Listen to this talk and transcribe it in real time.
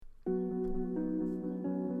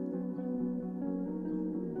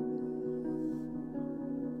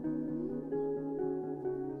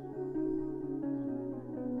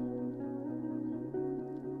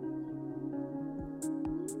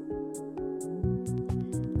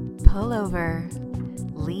Pull over,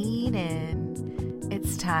 lean in.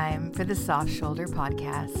 It's time for the Soft Shoulder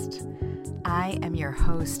Podcast. I am your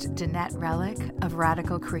host, Danette Relic of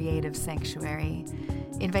Radical Creative Sanctuary,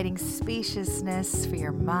 inviting spaciousness for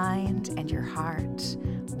your mind and your heart.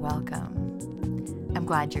 Welcome. I'm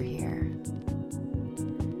glad you're here.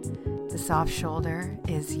 The Soft Shoulder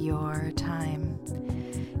is your time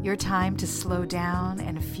to slow down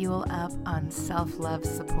and fuel up on self-love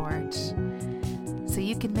support so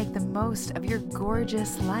you can make the most of your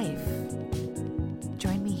gorgeous life.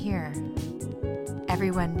 Join me here.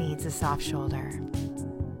 Everyone needs a soft shoulder.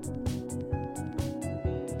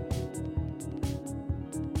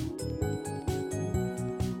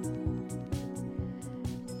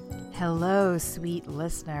 Hello, sweet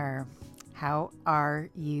listener. How are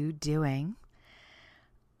you doing?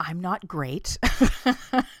 I'm not great.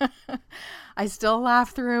 I still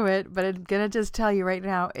laugh through it, but I'm going to just tell you right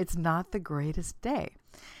now, it's not the greatest day.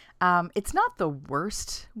 It's not the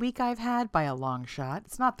worst week I've had by a long shot.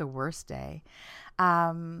 It's not the worst day.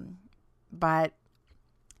 But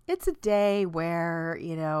it's a day where,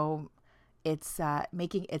 it's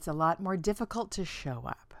it's a lot more difficult to show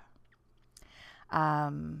up.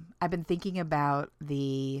 I've been thinking about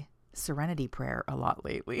the Serenity Prayer a lot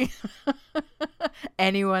lately.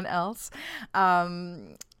 Anyone else?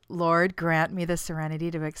 Lord, grant me the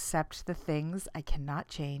serenity to accept the things I cannot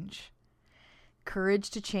change, courage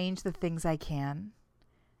to change the things I can,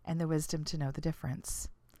 and the wisdom to know the difference.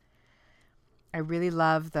 I really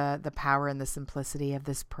love the power and the simplicity of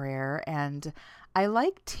this prayer, and I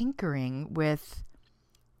like tinkering with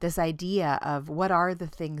this idea of what are the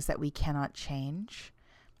things that we cannot change.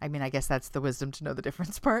 I mean, I guess that's the wisdom to know the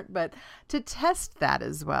difference part, but to test that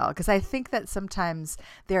as well. Because I think that sometimes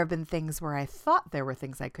there have been things where I thought there were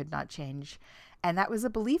things I could not change. And that was a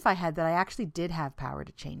belief I had that I actually did have power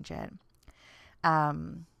to change it.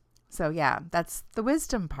 So yeah, that's the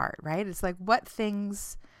wisdom part, right? It's like, what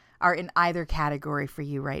things are in either category for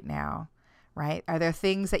you right now, right? Are there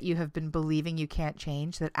things that you have been believing you can't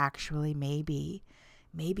change that actually maybe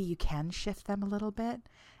you can shift them a little bit?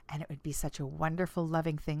 And it would be such a wonderful,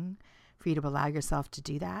 loving thing for you to allow yourself to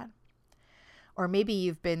do that. Or maybe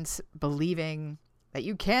you've been believing that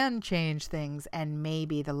you can change things, and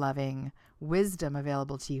maybe the loving wisdom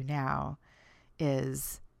available to you now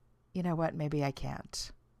is, you know what, maybe I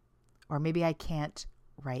can't. Or maybe I can't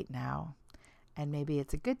right now. And maybe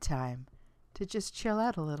it's a good time to just chill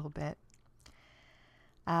out a little bit.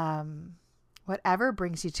 Whatever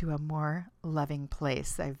brings you to a more loving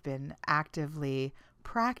place. I've been actively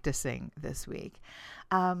practicing this week.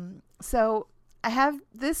 So I have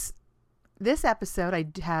this episode I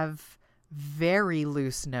have very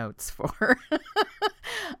loose notes for.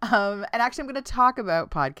 And actually I'm going to talk about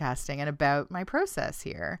podcasting and about my process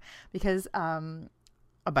here because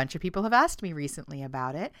a bunch of people have asked me recently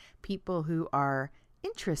about it. People who are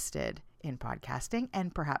interested in podcasting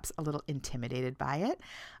and perhaps a little intimidated by it.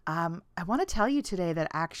 I want to tell you today that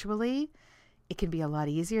actually it can be a lot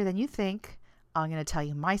easier than you think. I'm going to tell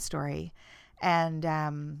you my story and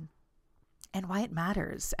why it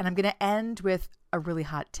matters. And I'm going to end with a really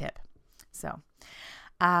hot tip. So,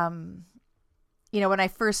 when I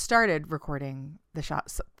first started recording the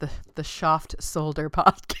Soft Shoulder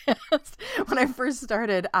podcast, when I first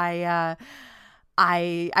started, I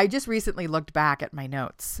just recently looked back at my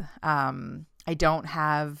notes. I don't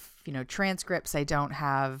have, transcripts. I don't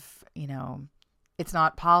have, it's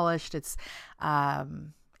not polished. It's,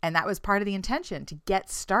 and that was part of the intention. To get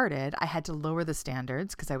started, I had to lower the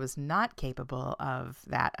standards because I was not capable of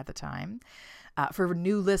that at the time. For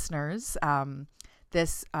new listeners, the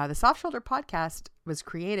Soft Shoulder podcast was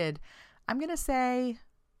created, I'm going to say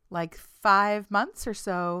like 5 months or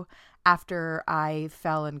so after I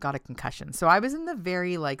fell and got a concussion. So I was in the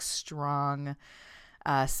very strong,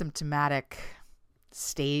 symptomatic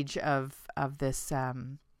stage of this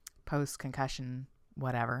post-concussion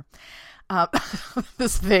whatever,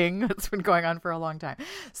 this thing that's been going on for a long time.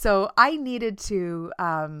 So I needed to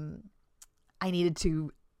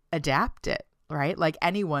adapt it, right? Like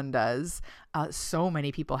anyone does. So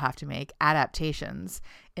many people have to make adaptations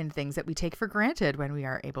in things that we take for granted when we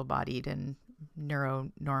are able-bodied and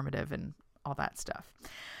neuronormative and all that stuff.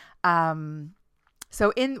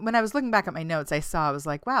 So when I was looking back at my notes, I was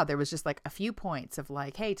like, wow, there was just like a few points of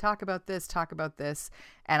like, hey, talk about this.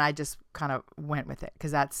 And I just kind of went with it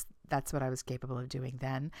because that's what I was capable of doing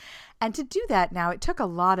then. And to do that now, it took a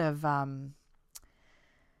lot of, that's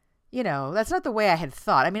not the way I had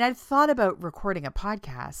thought. I mean, I'd thought about recording a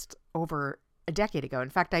podcast over a decade ago. In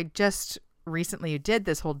fact, I just recently did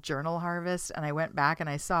this whole journal harvest and I went back and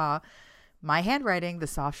I saw my handwriting, the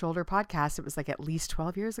Soft Shoulder podcast, it was like at least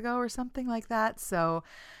 12 years ago or something like that. So,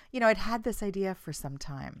 I'd had this idea for some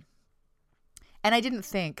time. And I didn't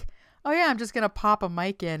think, oh yeah, I'm just going to pop a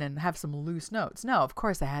mic in and have some loose notes. No, of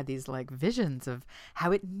course I had these like visions of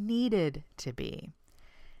how it needed to be.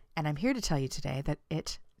 And I'm here to tell you today that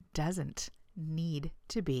it doesn't need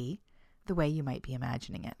to be the way you might be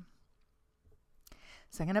imagining it.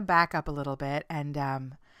 So I'm going to back up a little bit, and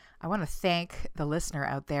I want to thank the listener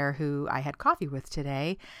out there who I had coffee with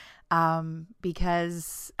today,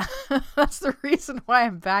 because that's the reason why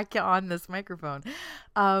I'm back on this microphone.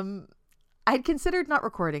 I'd considered not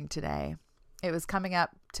recording today. It was coming up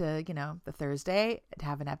to, the Thursday to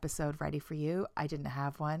have an episode ready for you. I didn't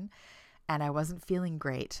have one, and I wasn't feeling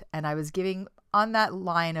great. And I was giving on that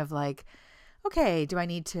line of like, okay, do I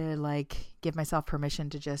need to like give myself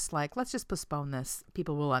permission to just like, let's just postpone this.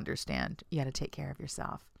 People will understand. You got to take care of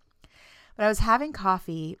yourself. But I was having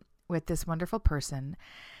coffee with this wonderful person,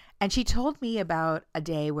 and she told me about a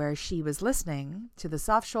day where she was listening to the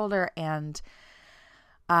Soft Shoulder, and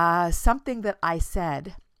something that I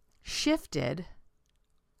said shifted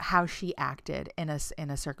how she acted in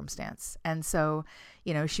a circumstance. And so,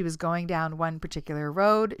 she was going down one particular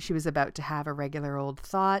road. She was about to have a regular old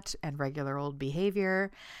thought and regular old behavior,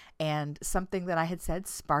 and something that I had said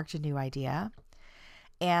sparked a new idea.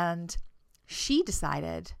 And she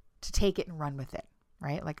decided to take it and run with it,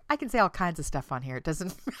 right? Like, I can say all kinds of stuff on here. It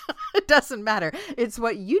doesn't matter. It's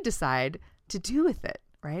what you decide to do with it,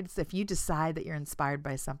 right? So if you decide that you're inspired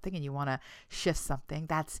by something and you want to shift something,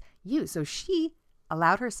 that's you. So she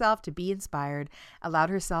allowed herself to be inspired, allowed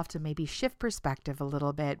herself to maybe shift perspective a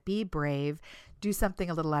little bit, be brave, do something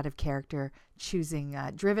a little out of character,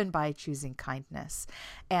 driven by choosing kindness.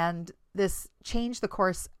 And this changed the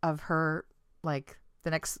course of her, like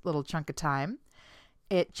the next little chunk of time.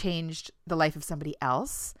 It changed the life of somebody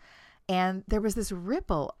else. And there was this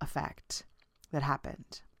ripple effect that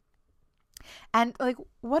happened. And like,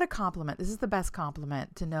 what a compliment. This is the best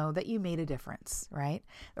compliment, to know that you made a difference, right?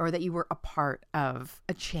 Or that you were a part of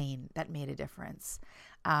a chain that made a difference.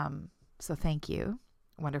 So thank you,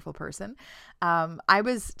 wonderful person. I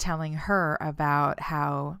was telling her about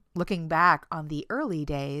how, looking back on the early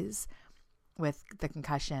days with the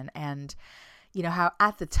concussion, and, how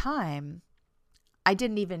at the time, I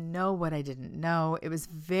didn't even know what I didn't know. It was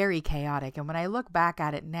very chaotic. And when I look back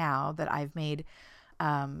at it now, that I've made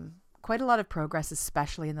quite a lot of progress,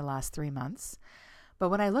 especially in the last 3 months. But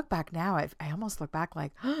when I look back now, I almost look back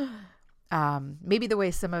like, maybe the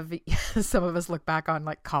way some of us look back on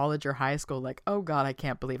like college or high school, like, oh God, I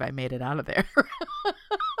can't believe I made it out of there.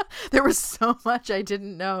 There was so much I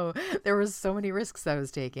didn't know. There was so many risks I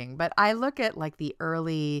was taking. But I look at like the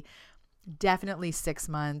early, definitely 6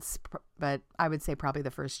 months, but I would say probably the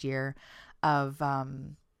first year of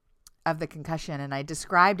the concussion. And I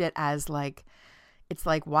described it as like, it's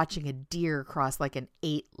like watching a deer cross like an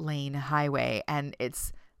 8-lane highway, and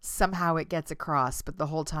somehow it gets across, but the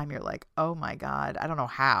whole time you're like, oh my God, I don't know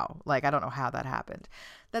how. Like, I don't know how that happened.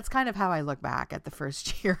 That's kind of how I look back at the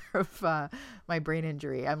first year of my brain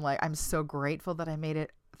injury. I'm like, I'm so grateful that I made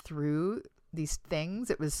it through these things.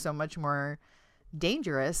 It was so much more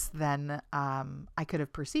dangerous than I could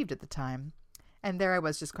have perceived at the time. And there I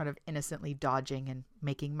was, just kind of innocently dodging and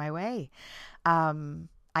making my way.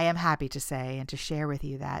 I am happy to say and to share with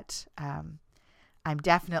you that I'm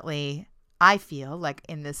definitely, I feel like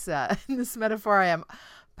in this metaphor, I am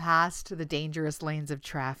past the dangerous lanes of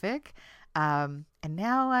traffic. And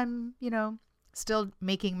now I'm, still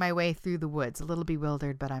making my way through the woods, a little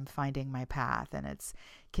bewildered, but I'm finding my path, and it's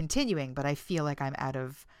continuing. But I feel like I'm out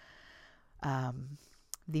of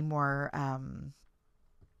the more,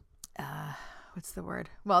 what's the word?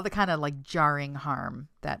 Well, the kind of like jarring harm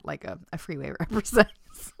that like a freeway represents.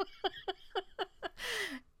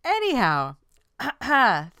 Anyhow,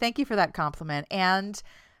 thank you for that compliment. And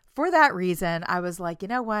for that reason, I was like, you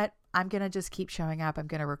know what? I'm going to just keep showing up. I'm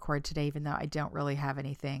going to record today, even though I don't really have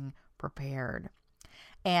anything prepared.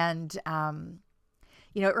 And,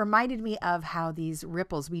 it reminded me of how these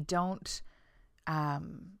ripples, we don't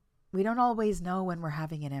always know when we're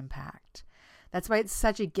having an impact. That's why it's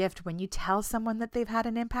such a gift when you tell someone that they've had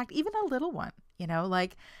an impact, even a little one,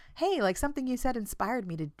 like, hey, like something you said inspired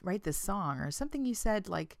me to write this song, or something you said,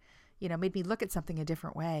 like, made me look at something a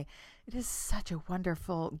different way. It is such a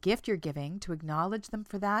wonderful gift you're giving, to acknowledge them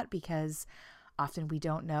for that, because often we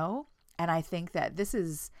don't know. And I think that this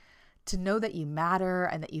is to know that you matter,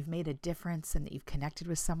 and that you've made a difference, and that you've connected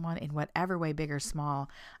with someone in whatever way, big or small.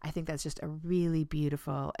 I think that's just a really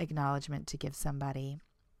beautiful acknowledgement to give somebody.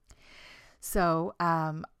 So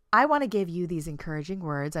I want to give you these encouraging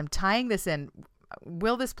words. I'm tying this in.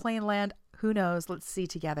 Will this plane land? who knows? Let's see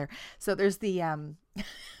together. So there's the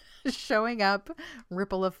showing up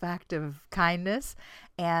ripple effect of kindness,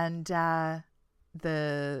 and the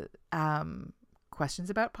questions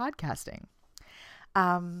about podcasting.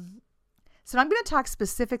 So I'm going to talk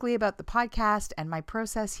specifically about the podcast and my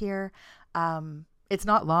process here. It's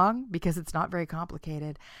not long because it's not very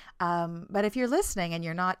complicated. But if you're listening and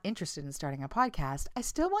you're not interested in starting a podcast, I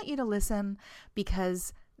still want you to listen,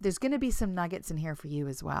 because there's going to be some nuggets in here for you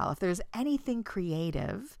as well. If there's anything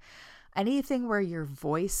creative, anything where your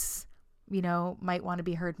voice, might want to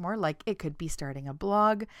be heard more, like it could be starting a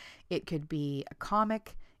blog, it could be a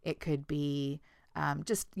comic, it could be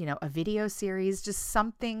just, a video series, just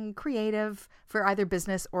something creative for either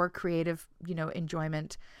business or creative,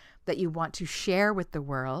 enjoyment that you want to share with the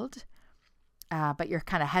world. But you're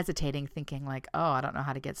kind of hesitating, thinking like, oh, I don't know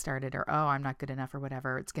how to get started, or, oh, I'm not good enough, or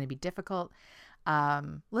whatever. It's going to be difficult.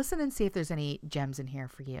 Listen and see if there's any gems in here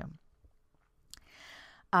for you.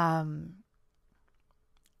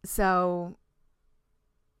 So,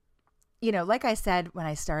 like I said, when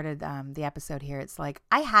I started the episode here, it's like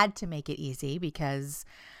I had to make it easy, because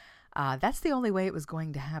that's the only way it was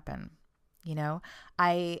going to happen.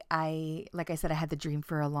 I like I said, I had the dream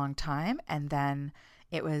for a long time, and then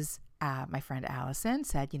it was my friend Allison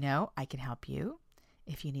said, I can help you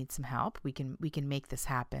if you need some help. We can make this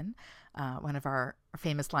happen. One of our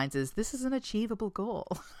famous lines is, "This is an achievable goal."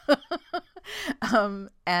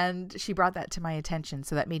 And she brought that to my attention.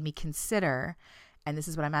 So that made me consider, and this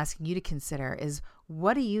is what I'm asking you to consider, is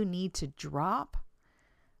what do you need to drop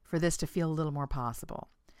for this to feel a little more possible?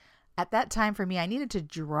 At that time for me, I needed to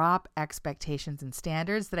drop expectations and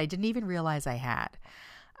standards that I didn't even realize I had.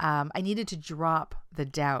 I needed to drop the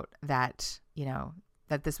doubt that,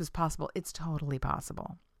 that this was possible. It's totally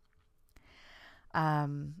possible.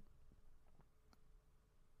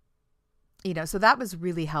 So that was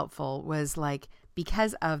really helpful, was like,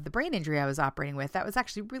 because of the brain injury I was operating with, that was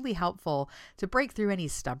actually really helpful to break through any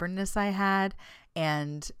stubbornness I had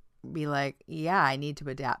and be like, yeah, I need to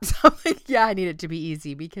adapt something. Yeah, I need it to be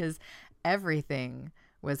easy, because everything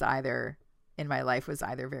was either in my life was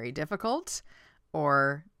either very difficult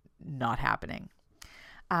or not happening.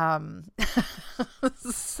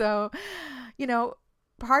 So,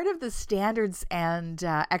 part of the standards and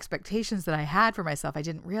expectations that I had for myself, I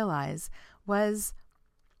didn't realize, was,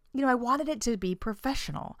 I wanted it to be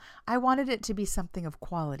professional. I wanted it to be something of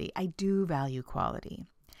quality. I do value quality.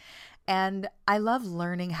 And I love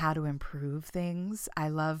learning how to improve things. I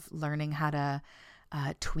love learning how to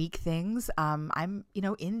tweak things. I'm,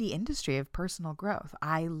 in the industry of personal growth.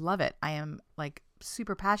 I love it. I am like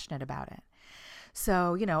super passionate about it.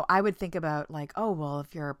 So, I would think about like, oh, well,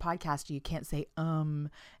 if you're a podcaster, you can't say, and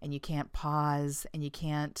you can't pause, and you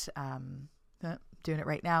can't, doing it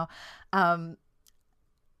right now.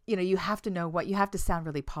 You have to know what you have to sound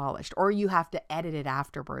really polished, or you have to edit it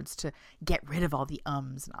afterwards to get rid of all the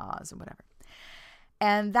ums and ahs and whatever.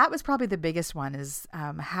 And that was probably the biggest one, is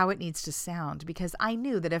how it needs to sound, because I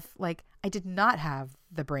knew that if like I did not have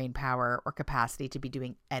the brain power or capacity to be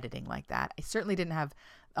doing editing like that, I certainly didn't have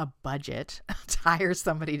a budget to hire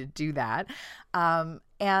somebody to do that.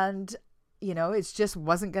 And, it just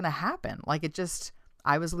wasn't going to happen. Like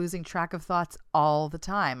I was losing track of thoughts all the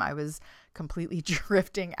time. I was completely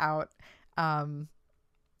drifting out, and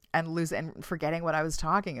forgetting what I was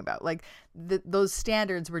talking about. Like those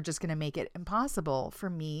standards were just going to make it impossible for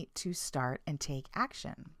me to start and take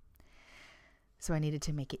action. So I needed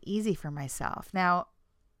to make it easy for myself. Now,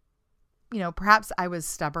 perhaps I was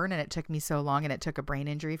stubborn, and it took me so long, and it took a brain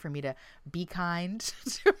injury for me to be kind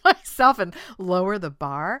to myself and lower the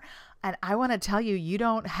bar. And I want to tell you, you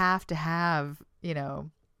don't have to have,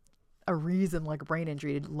 a reason like a brain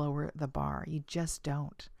injury to lower the bar. You just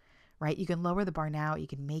don't, right? You can lower the bar now. You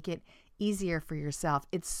can make it easier for yourself.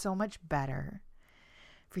 It's so much better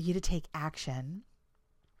for you to take action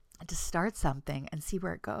and to start something and see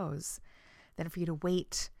where it goes than for you to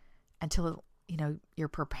wait until you're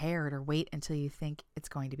prepared, or wait until you think it's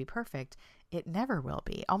going to be perfect. It never will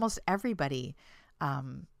be. Almost everybody,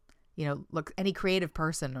 any creative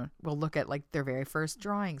person will look at like their very first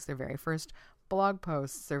drawings, their very first blog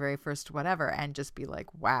posts, their very first whatever, and just be like,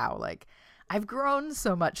 wow, like I've grown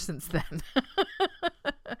so much since then.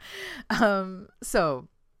 So,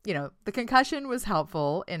 the concussion was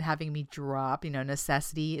helpful in having me drop,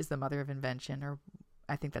 necessity is the mother of invention, or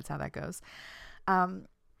I think that's how that goes.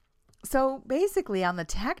 So basically on the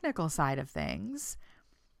technical side of things,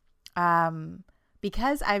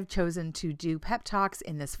 because I've chosen to do pep talks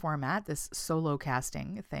in this format, this solo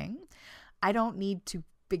casting thing, I don't need to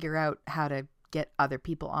figure out how to get other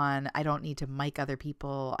people on. I don't need to mic other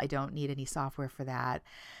people. I don't need any software for that.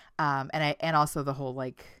 And also the whole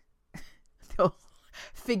like the whole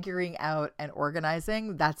figuring out and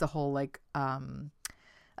organizing. That's a whole like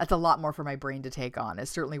that's a lot more for my brain to take on. It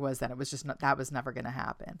certainly was then. It was just not, that was never going to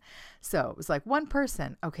happen. So it was like one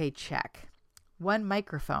person. Okay, check. One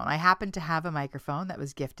microphone. I happen to have a microphone that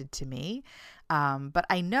was gifted to me, but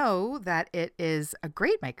I know that it is a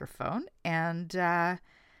great microphone, and I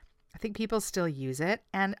think people still use it.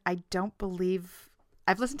 And I don't believe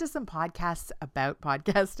I've listened to some podcasts about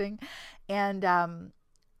podcasting, and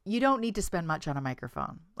you don't need to spend much on a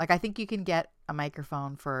microphone. Like I think you can get a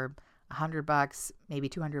microphone for $100, maybe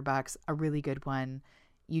 $200, a really good one.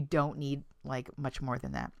 You don't need like much more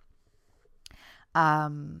than that.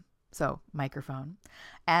 So microphone,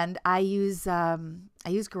 and I use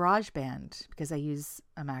GarageBand because I use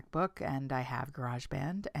a MacBook and I have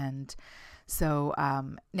GarageBand, and so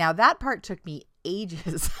now that part took me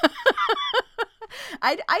ages.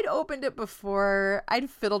 I'd opened it before, I'd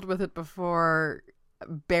fiddled with it before,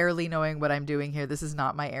 barely knowing what I'm doing here. This is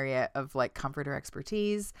not my area of like comfort or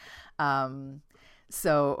expertise.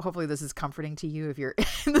 So hopefully this is comforting to you if you're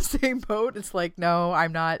in the same boat. It's like, no,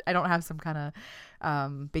 I'm not. I don't have some kind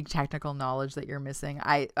of big technical knowledge that you're missing.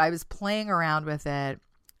 I was playing around with it,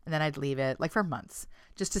 and then I'd leave it like for months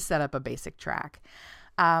just to set up a basic track.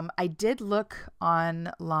 I did look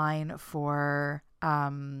online for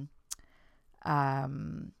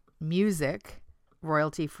music,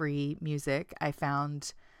 royalty-free music. I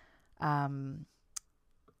found, oh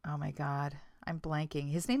my God, I'm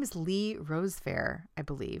blanking. His name is Lee Rosefair, I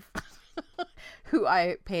believe, who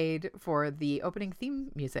I paid for the opening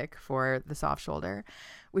theme music for The Soft Shoulder,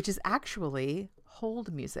 which is actually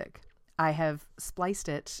hold music. I have spliced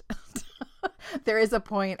it. There is a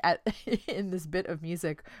point in this bit of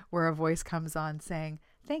music where a voice comes on saying,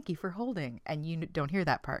 "Thank you for holding." And you don't hear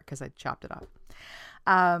that part because I chopped it off.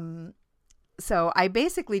 So I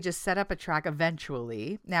basically just set up a track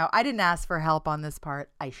eventually. Now, I didn't ask for help on this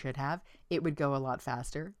part. I should have. It would go a lot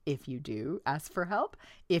faster if you do ask for help,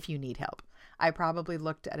 if you need help. I probably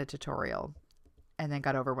looked at a tutorial and then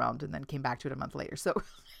got overwhelmed and then came back to it a month later. So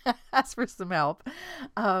ask for some help.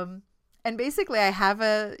 And basically I have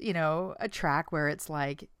a track where it's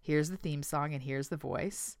like, here's the theme song and here's the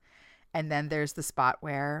voice. And then there's the spot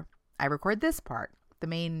where I record this part, the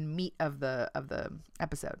main meat of the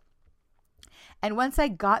episode. And once I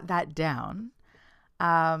got that down,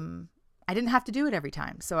 I didn't have to do it every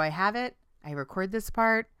time. So I have it, I record this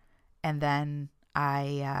part, and then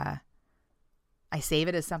I save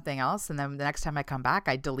it as something else. And then the next time I come back,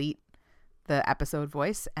 I delete the episode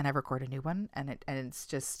voice and I record a new one. And it's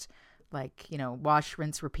just like, wash,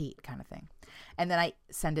 rinse, repeat kind of thing. And then I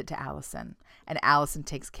send it to Allison, and Allison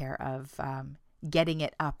takes care of getting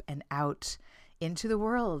it up and out into the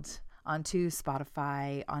world, onto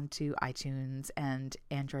Spotify, onto iTunes and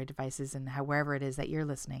Android devices, and wherever it is that you're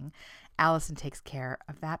listening. Allison takes care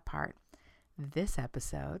of that part. This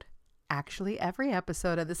episode, actually every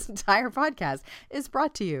episode of this entire podcast, is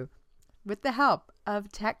brought to you with the help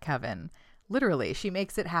of Tech Coven. Literally, she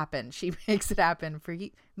makes it happen. She makes it happen for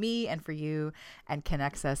me and for you, and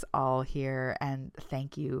connects us all here. And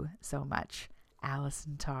thank you so much,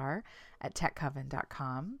 Allison Tarr at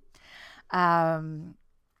techcoven.com.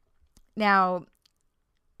 Now,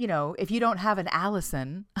 if you don't have an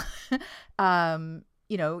Allison,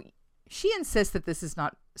 she insists that this is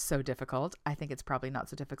not so difficult. I think it's probably not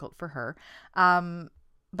so difficult for her.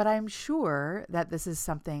 But I'm sure that this is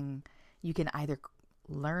something you can either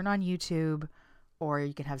learn on YouTube, or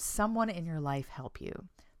you can have someone in your life help you.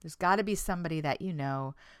 There's got to be somebody that you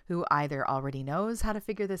know who either already knows how to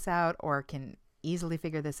figure this out or can easily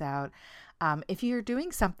figure this out. If you're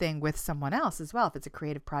doing something with someone else as well, if it's a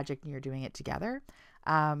creative project and you're doing it together,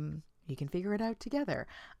 you can figure it out together.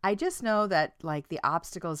 I just know that like the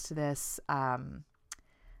obstacles to this,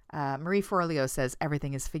 Marie Forleo says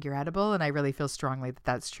everything is figure outable, and I really feel strongly that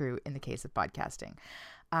that's true in the case of podcasting.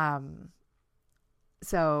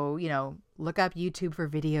 So, look up YouTube for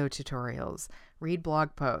video tutorials, read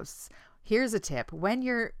blog posts. Here's a tip. When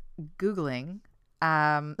you're Googling,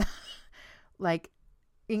 like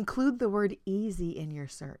include the word easy in your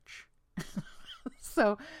search.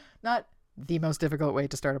 So not the most difficult way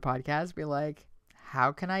to start a podcast. Be like,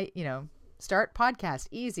 how can I, start podcast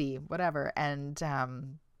easy, whatever. And,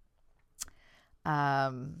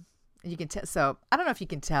 you can tell. So I don't know if you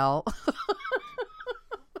can tell.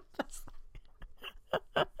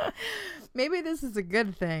 Maybe this is a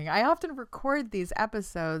good thing. I often record these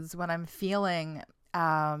episodes when I'm feeling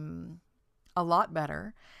a lot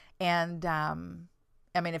better. And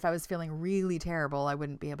if I was feeling really terrible, I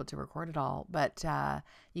wouldn't be able to record it all. But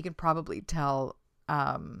you can probably tell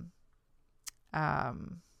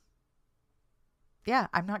yeah,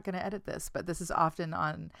 I'm not going to edit this, but this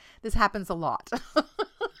happens a lot.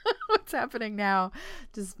 What's happening now?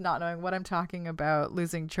 Just not knowing what I'm talking about,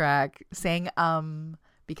 losing track, saying,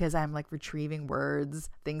 because I'm like retrieving words,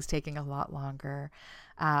 things taking a lot longer.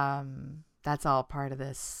 That's all part of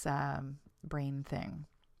this, brain thing.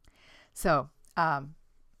 So,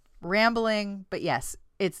 rambling, but yes,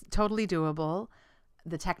 it's totally doable.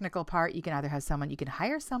 The technical part, you can either you can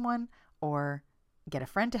hire someone or get a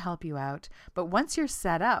friend to help you out. But once you're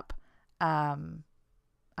set up,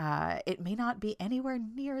 it may not be anywhere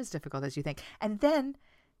near as difficult as you think. And then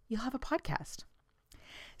you'll have a podcast.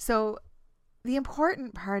 So the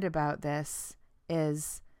important part about this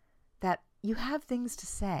is that you have things to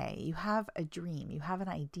say. You have a dream. You have an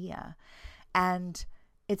idea. And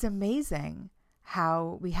it's amazing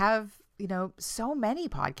how we have, so many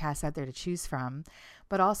podcasts out there to choose from,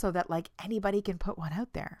 but also that like anybody can put one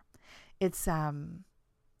out there. It's,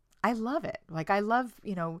 I love it. Like I love,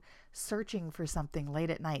 searching for something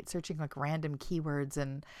late at night, searching like random keywords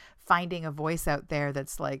and finding a voice out there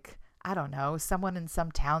that's like, I don't know, someone in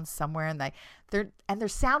some town somewhere and their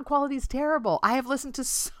sound quality is terrible. I have listened to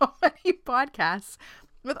so many podcasts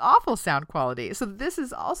with awful sound quality. So this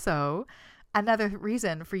is also another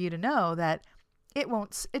reason for you to know that it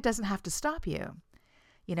doesn't have to stop you.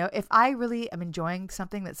 If I really am enjoying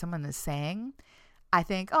something that someone is saying, I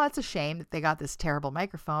think, oh, it's a shame that they got this terrible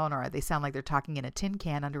microphone or they sound like they're talking in a tin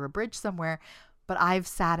can under a bridge somewhere. But I've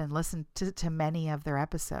sat and listened to many of their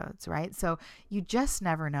episodes, right? So you just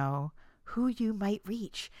never know who you might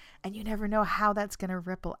reach, and you never know how that's going to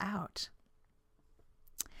ripple out.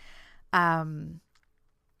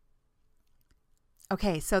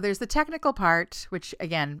 Okay, so there's the technical part, which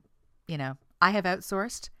again, I have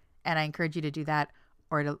outsourced, and I encourage you to do that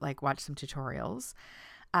or to like watch some tutorials.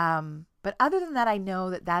 But other than that, I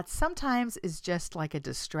know that sometimes is just like a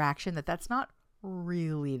distraction, that's not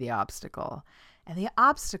really the obstacle. And the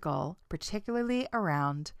obstacle, particularly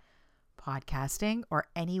around podcasting or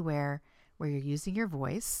anywhere where you're using your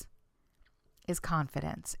voice, is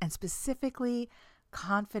confidence, and specifically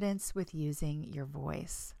confidence with using your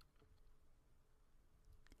voice.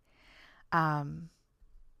 I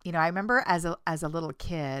remember as a little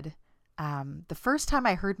kid, the first time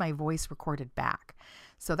I heard my voice recorded back.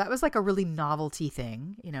 So that was like a really novelty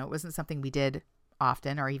thing. It wasn't something we did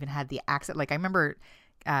often or even had the accent. Like I remember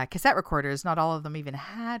cassette recorders, not all of them even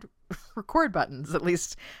had record buttons. At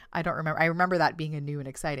least I don't remember. I remember that being a new and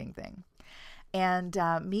exciting thing. And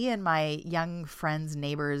me and my young friends,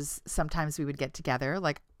 neighbors, sometimes we would get together,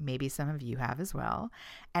 like maybe some of you have as well,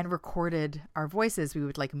 and recorded our voices. We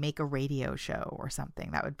would like make a radio show or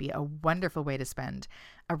something. That would be a wonderful way to spend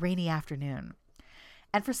a rainy afternoon.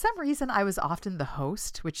 And for some reason, I was often the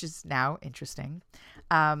host, which is now interesting.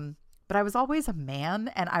 But I was always a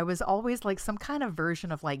man, and I was always like some kind of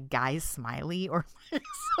version of like Guy Smiley or like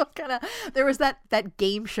some kind of, there was that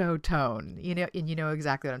game show tone, and you know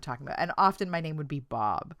exactly what I'm talking about. And often my name would be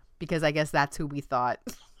Bob, because I guess that's who we thought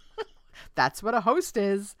that's what a host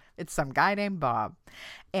is. It's some guy named Bob.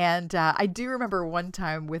 And I do remember one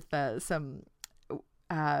time with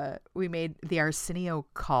we made the Arsenio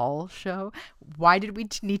Call show. Why did we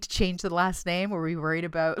need to change the last name? Were we worried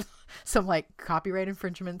about some like copyright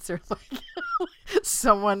infringements or like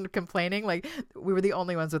someone complaining? Like we were the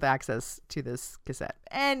only ones with access to this cassette.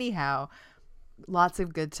 Anyhow, lots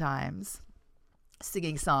of good times.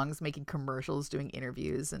 Singing songs, making commercials, doing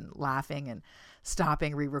interviews and laughing and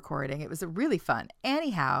stopping, re-recording. It was really fun.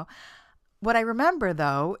 Anyhow, what I remember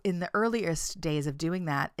though, in the earliest days of doing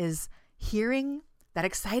that is hearing that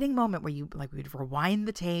exciting moment where we'd rewind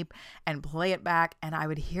the tape and play it back, and I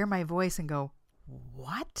would hear my voice and go,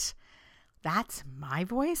 what? That's my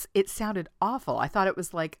voice? It sounded awful. I thought it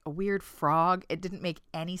was like a weird frog. It didn't make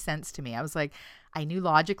any sense to me. I was like, I knew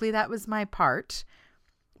logically that was my part,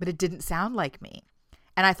 but it didn't sound like me.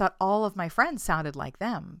 And I thought all of my friends sounded like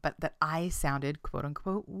them, but that I sounded quote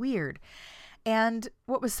unquote weird. And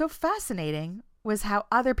what was so fascinating was how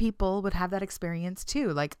other people would have that experience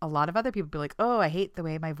too. Like a lot of other people would be like, oh, I hate the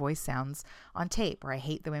way my voice sounds on tape, or I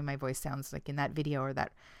hate the way my voice sounds like in that video or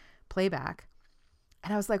that playback.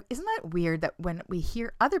 And I was like, isn't that weird that when we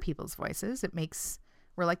hear other people's voices,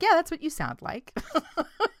 we're like, yeah, that's what you sound like.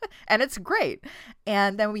 And it's great.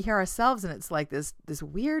 And then we hear ourselves and it's like this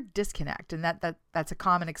weird disconnect. And that's a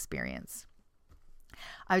common experience.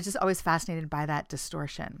 I was just always fascinated by that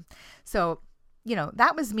distortion. So,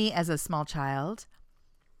 that was me as a small child.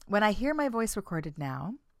 When I hear my voice recorded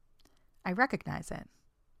now, I recognize it.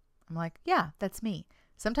 I'm like, yeah, that's me.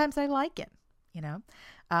 Sometimes I like it. you know.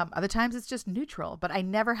 Other times it's just neutral, but I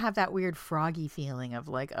never have that weird froggy feeling of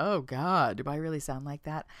like, oh God, do I really sound like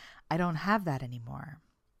that? I don't have that anymore.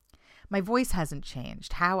 My voice hasn't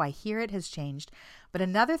changed. How I hear it has changed. But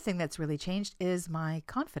another thing that's really changed is my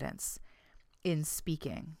confidence in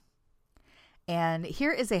speaking. And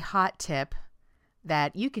here is a hot tip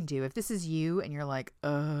that you can do if this is you and you're like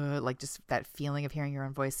just that feeling of hearing your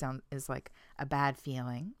own voice sound is like a bad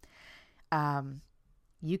feeling.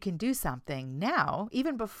 You can do something now,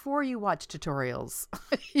 even before you watch tutorials,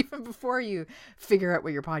 even before you figure out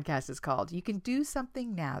what your podcast is called. You can do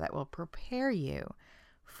something now that will prepare you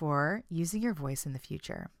for using your voice in the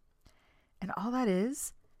future. And all that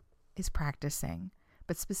is practicing,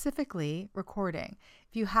 but specifically recording.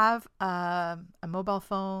 If you have a mobile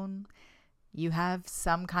phone, you have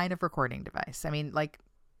some kind of recording device. I mean, like,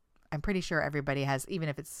 I'm pretty sure everybody has, even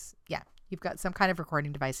if it's, you've got some kind of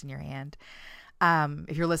recording device in your hand.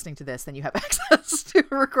 If you're listening to this, then you have access to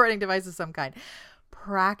a recording device of some kind.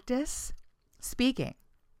 Practice speaking.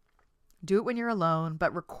 Do it when you're alone,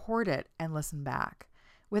 but record it and listen back.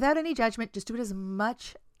 Without any judgment, just do it as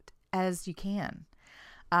much as you can.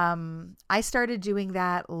 I started doing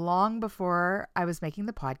that long before I was making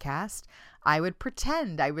the podcast. I would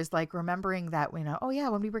pretend I was like remembering that, when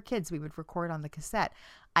we were kids, we would record on the cassette.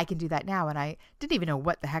 I can do that now. And I didn't even know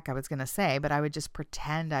what the heck I was going to say, but I would just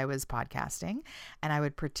pretend I was podcasting, and I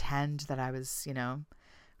would pretend that I was,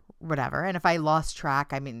 whatever. And if I lost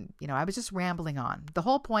track, I was just rambling on. The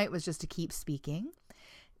whole point was just to keep speaking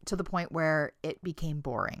to the point where it became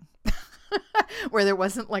boring. Where there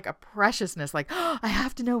wasn't like a preciousness, like, I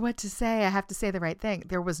have to know what to say. I have to say the right thing.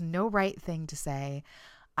 There was no right thing to say.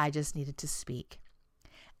 I just needed to speak.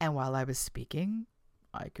 And while I was speaking,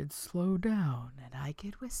 I could slow down and I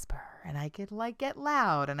could whisper and I could like get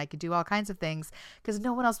loud and I could do all kinds of things because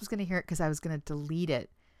no one else was going to hear it because I was going to delete it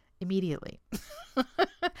immediately.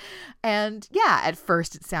 And at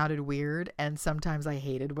first it sounded weird and sometimes I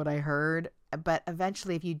hated what I heard. But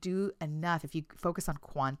eventually, if you do enough, if you focus on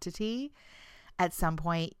quantity, at some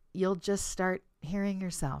point, you'll just start hearing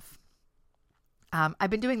yourself. I've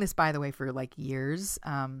been doing this, by the way, for like years.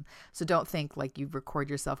 So don't think like you record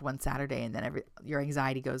yourself one Saturday and then your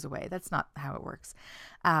anxiety goes away. That's not how it works.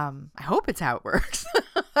 I hope it's how it works.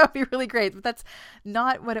 That would be really great. But that's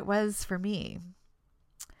not what it was for me.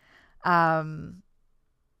 I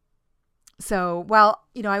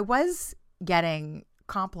was getting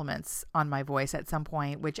compliments on my voice at some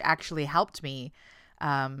point, which actually helped me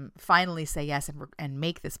finally say yes and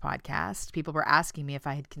make this podcast. People were asking me if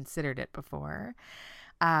I had considered it before.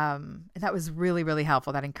 And that was really, really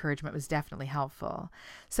helpful. That encouragement was definitely helpful.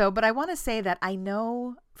 But I want to say that I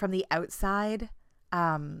know from the outside,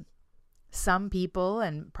 some people,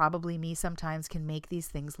 and probably me sometimes, can make these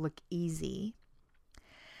things look easy.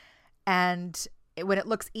 And when it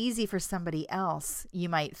looks easy for somebody else, you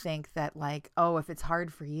might think that like, oh, if it's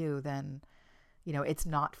hard for you, then, it's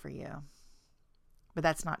not for you. But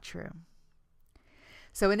that's not true.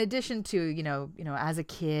 So in addition to, as a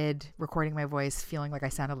kid recording my voice, feeling like I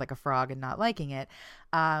sounded like a frog and not liking it,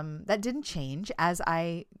 that didn't change. As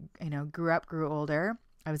I, grew older,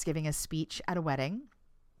 I was giving a speech at a wedding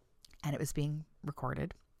and it was being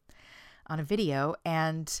recorded on a video.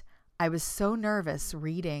 And I was so nervous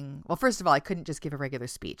reading. Well, first of all, I couldn't just give a regular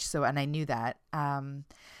speech. And I knew that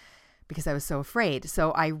because I was so afraid.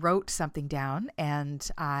 So I wrote something down and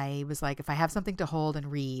I was like, if I have something to hold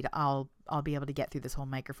and read, I'll be able to get through this whole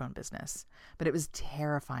microphone business. But it was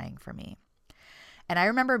terrifying for me. And I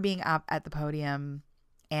remember being up at the podium,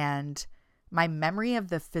 and my memory of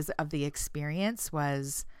the experience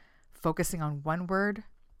was focusing on one word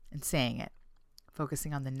and saying it,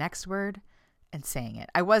 focusing on the next word and saying it.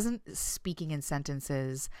 I wasn't speaking in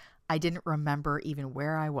sentences. I didn't remember even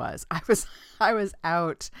where I was. I was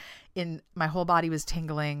out in, my whole body was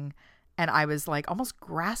tingling, and I was like almost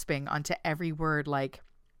grasping onto every word. Like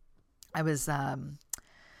I was,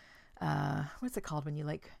 what's it called when you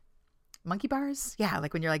like monkey bars? Yeah.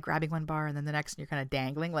 Like when you're like grabbing one bar and then the next and you're kind of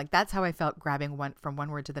dangling. Like that's how I felt grabbing from one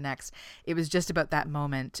word to the next. It was just about that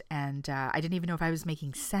moment. And I didn't even know if I was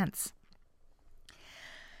making sense.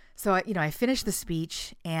 So, I finished the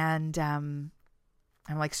speech and I'm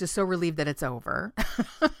like just so relieved that it's over.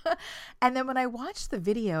 And then when I watched the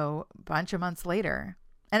video a bunch of months later,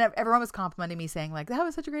 and everyone was complimenting me saying like, that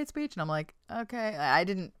was such a great speech. And I'm like, okay, I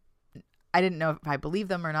didn't know if I believe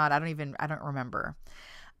them or not. I don't remember.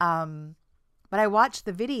 But I watched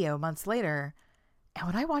the video months later. And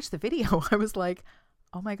when I watched the video, I was like,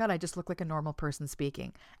 oh my God, I just look like a normal person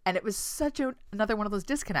speaking. And it was such another one of those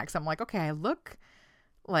disconnects. I'm like, okay, I look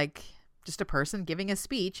like just a person giving a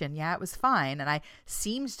speech, and yeah, it was fine. And I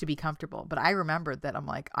seemed to be comfortable, but I remembered that I'm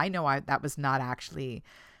like, I know that was not actually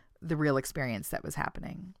the real experience that was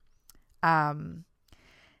happening. And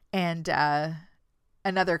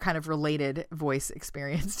another kind of related voice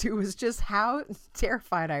experience too was just how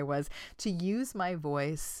terrified I was to use my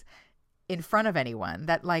voice in front of anyone.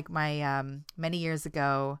 That like my many years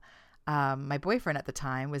ago, my boyfriend at the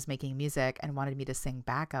time was making music and wanted me to sing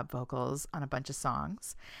backup vocals on a bunch of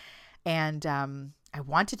songs. And I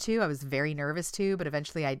wanted to. I was very nervous too, but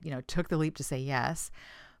eventually I, took the leap to say yes.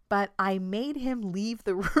 But I made him leave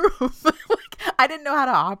the room. Like, I didn't know how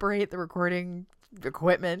to operate the recording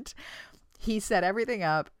equipment. He set everything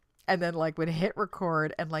up and then like would hit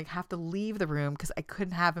record and like have to leave the room because I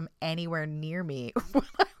couldn't have him anywhere near me when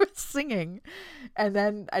I was singing. And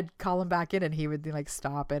then I'd call him back in and he would like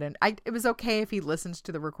stop it. And it was okay if he listened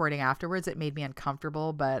to the recording afterwards. It made me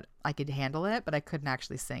uncomfortable, but I could handle it, but I couldn't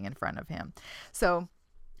actually sing in front of him. So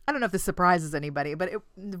I don't know if this surprises anybody, but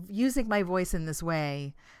using my voice in this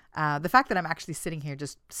way, the fact that I'm actually sitting here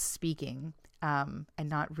just speaking and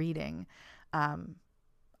not reading,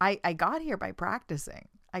 I got here by practicing.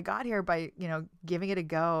 I got here by, giving it a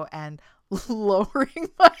go and lowering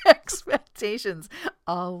my expectations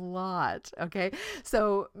a lot. Okay.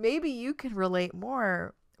 So maybe you can relate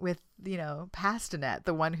more with, Pastanet,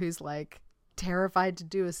 the one who's like terrified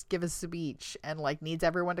to give a speech and like needs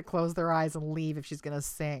everyone to close their eyes and leave if she's going to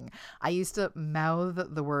sing. I used to mouth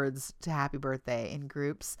the words to Happy Birthday in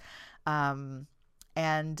groups. And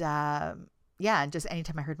just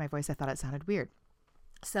anytime I heard my voice, I thought it sounded weird.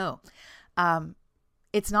 So,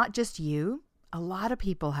 it's not just you. A lot of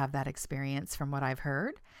people have that experience from what I've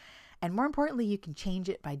heard. And more importantly, you can change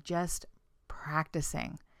it by just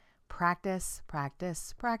practicing. Practice,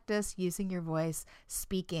 practice, practice using your voice,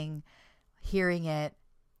 speaking, hearing it,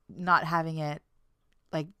 not having it,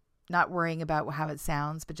 like not worrying about how it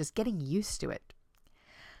sounds, but just getting used to it.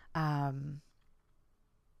 I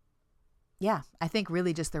think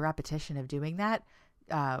really just the repetition of doing that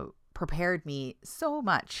prepared me so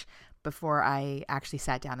much before I actually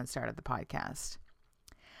sat down and started the podcast.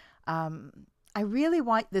 I really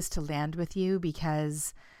want this to land with you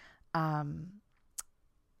because I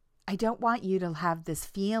don't want you to have this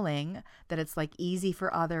feeling that it's like easy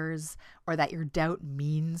for others or that your doubt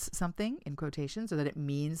means something in quotations, or that it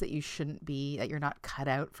means that you shouldn't be, that you're not cut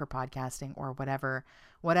out for podcasting or whatever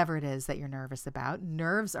it is that you're nervous about.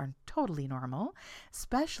 Nerves are totally normal,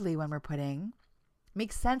 especially when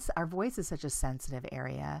makes sense. Our voice is such a sensitive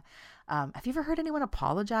area. Have you ever heard anyone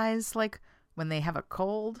apologize like when they have a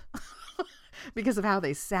cold because of how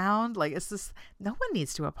they sound? Like it's just, no one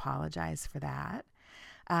needs to apologize for that.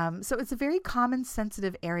 So it's a very common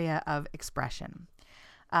sensitive area of expression.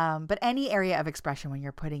 But any area of expression, when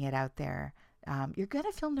you're putting it out there, you're going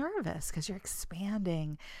to feel nervous because you're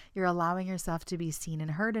expanding. You're allowing yourself to be seen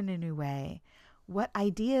and heard in a new way. What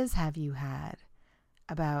ideas have you had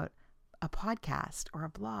about a podcast or a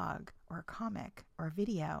blog or a comic or a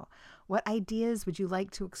video? What ideas would you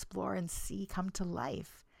like to explore and see come to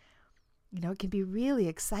life? It can be really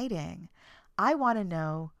exciting. I want to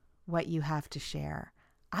know what you have to share.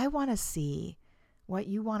 I want to see what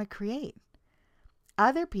you want to create.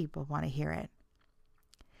 Other people want to hear it.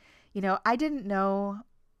 I didn't know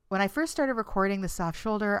when I first started recording the Soft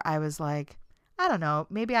Shoulder, I was like, I don't know,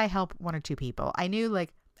 maybe I help one or two people. I knew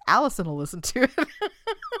like Allison will listen to it.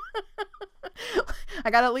 I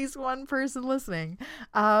got at least one person listening.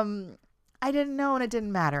 I didn't know, and it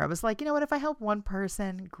didn't matter. I was like, what, if I help one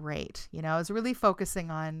person, great. I was really focusing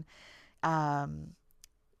on,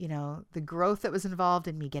 the growth that was involved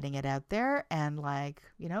in me getting it out there, and like,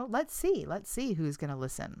 let's see who's going to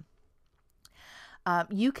listen.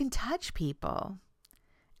 You can touch people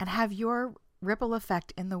and have your ripple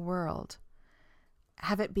effect in the world.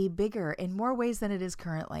 Have it be bigger in more ways than it is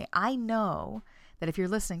currently. I know that if you're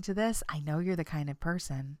listening to this, I know you're the kind of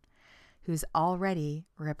person who's already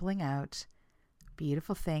rippling out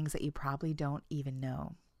beautiful things that you probably don't even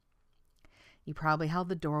know. You probably held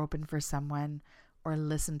the door open for someone, or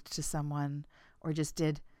listened to someone, or just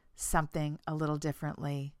did something a little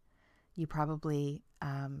differently. You probably,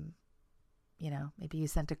 maybe you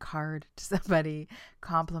sent a card to somebody,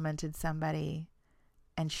 complimented somebody,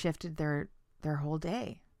 and shifted their whole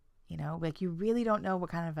day. Like you really don't know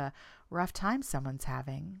what kind of a rough time someone's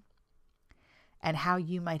having and how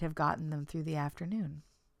you might have gotten them through the afternoon.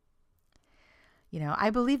 I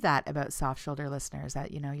believe that about Soft Shoulder listeners,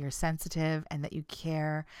 that, you're sensitive and that you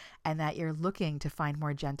care and that you're looking to find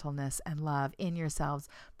more gentleness and love in yourselves,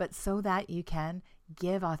 but so that you can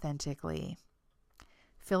give authentically,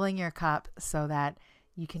 filling your cup so that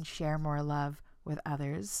you can share more love with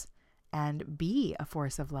others and be a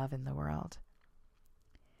force of love in the world.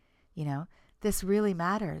 You know, this really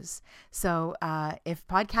matters. So if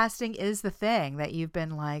podcasting is the thing that you've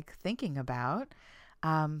been like thinking about,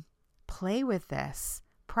 play with this,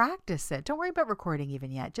 practice it. Don't worry about recording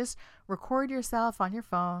even yet. Just record yourself on your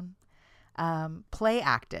phone. Play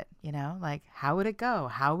act it, you know, like how would it go?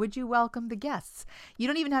 How would you welcome the guests? You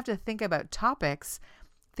don't even have to think about topics.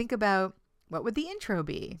 Think about what would the intro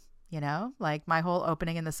be? You know, like my whole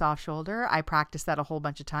opening in the soft shoulder, I practiced that a whole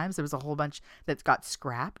bunch of times. There was a whole bunch that got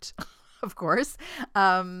scrapped, of course.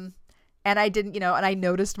 And I didn't, you know, and I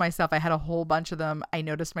noticed myself, I had a whole bunch of them. I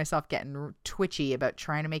noticed myself getting twitchy about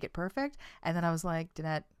trying to make it perfect. And then I was like,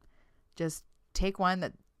 Danette, just take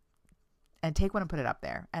one and put it up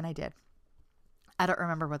there. And I did. I don't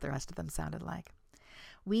remember what the rest of them sounded like.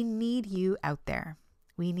 We need you out there.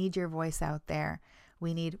 We need your voice out there.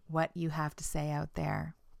 We need what you have to say out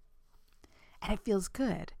there. And it feels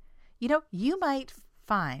good. You know, you might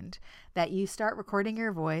find that you start recording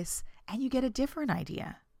your voice and you get a different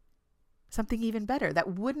idea. Something even better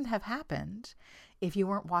that wouldn't have happened if you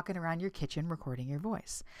weren't walking around your kitchen recording your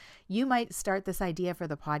voice. You might start this idea for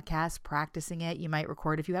the podcast, practicing it. You might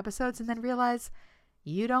record a few episodes and then realize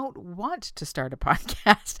you don't want to start a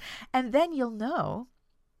podcast. And then you'll know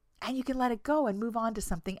and you can let it go and move on to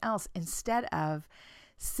something else instead of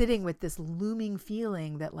sitting with this looming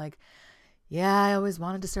feeling that like, yeah, I always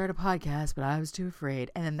wanted to start a podcast, but I was too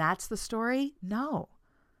afraid. And then that's the story? No.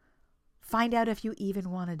 Find out if you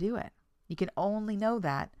even want to do it. You can only know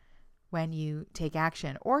that when you take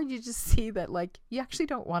action, or you just see that like you actually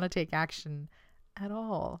don't want to take action at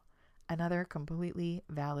all. Another completely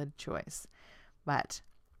valid choice. But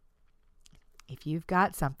if you've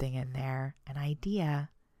got something in there, an idea,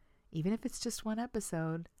 even if it's just one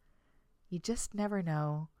episode, you just never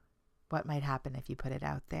know what might happen if you put it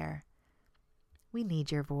out there. We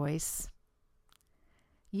need your voice.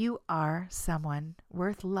 You are someone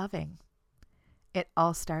worth loving. It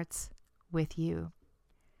all starts with you.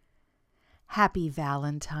 Happy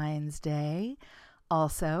Valentine's Day.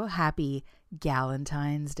 Also, happy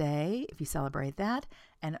Galentine's Day, if you celebrate that.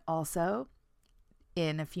 And also,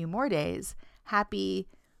 in a few more days, happy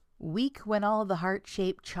week when all the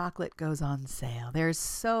heart-shaped chocolate goes on sale. There's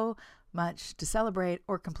so much to celebrate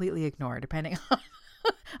or completely ignore, depending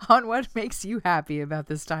on what makes you happy about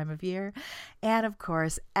this time of year. And of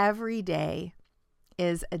course, every day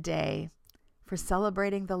is a day for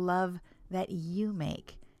celebrating the love that you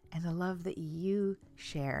make and the love that you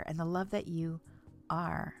share and the love that you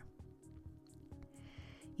are.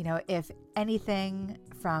 You know, if anything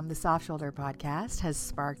from the Soft Shoulder podcast has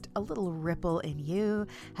sparked a little ripple in you,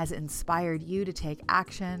 has inspired you to take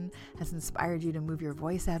action, has inspired you to move your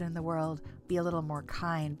voice out in the world, be a little more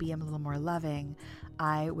kind, be a little more loving,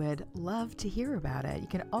 I would love to hear about it. You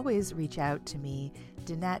can always reach out to me,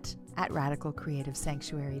 Danette at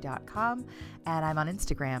radicalcreativesanctuary.com, and I'm on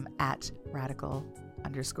Instagram at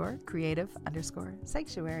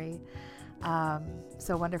radical_creative_sanctuary.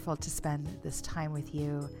 So wonderful to spend this time with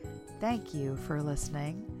you. Thank you for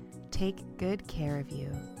listening. Take good care of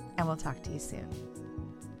you, and we'll talk to you soon.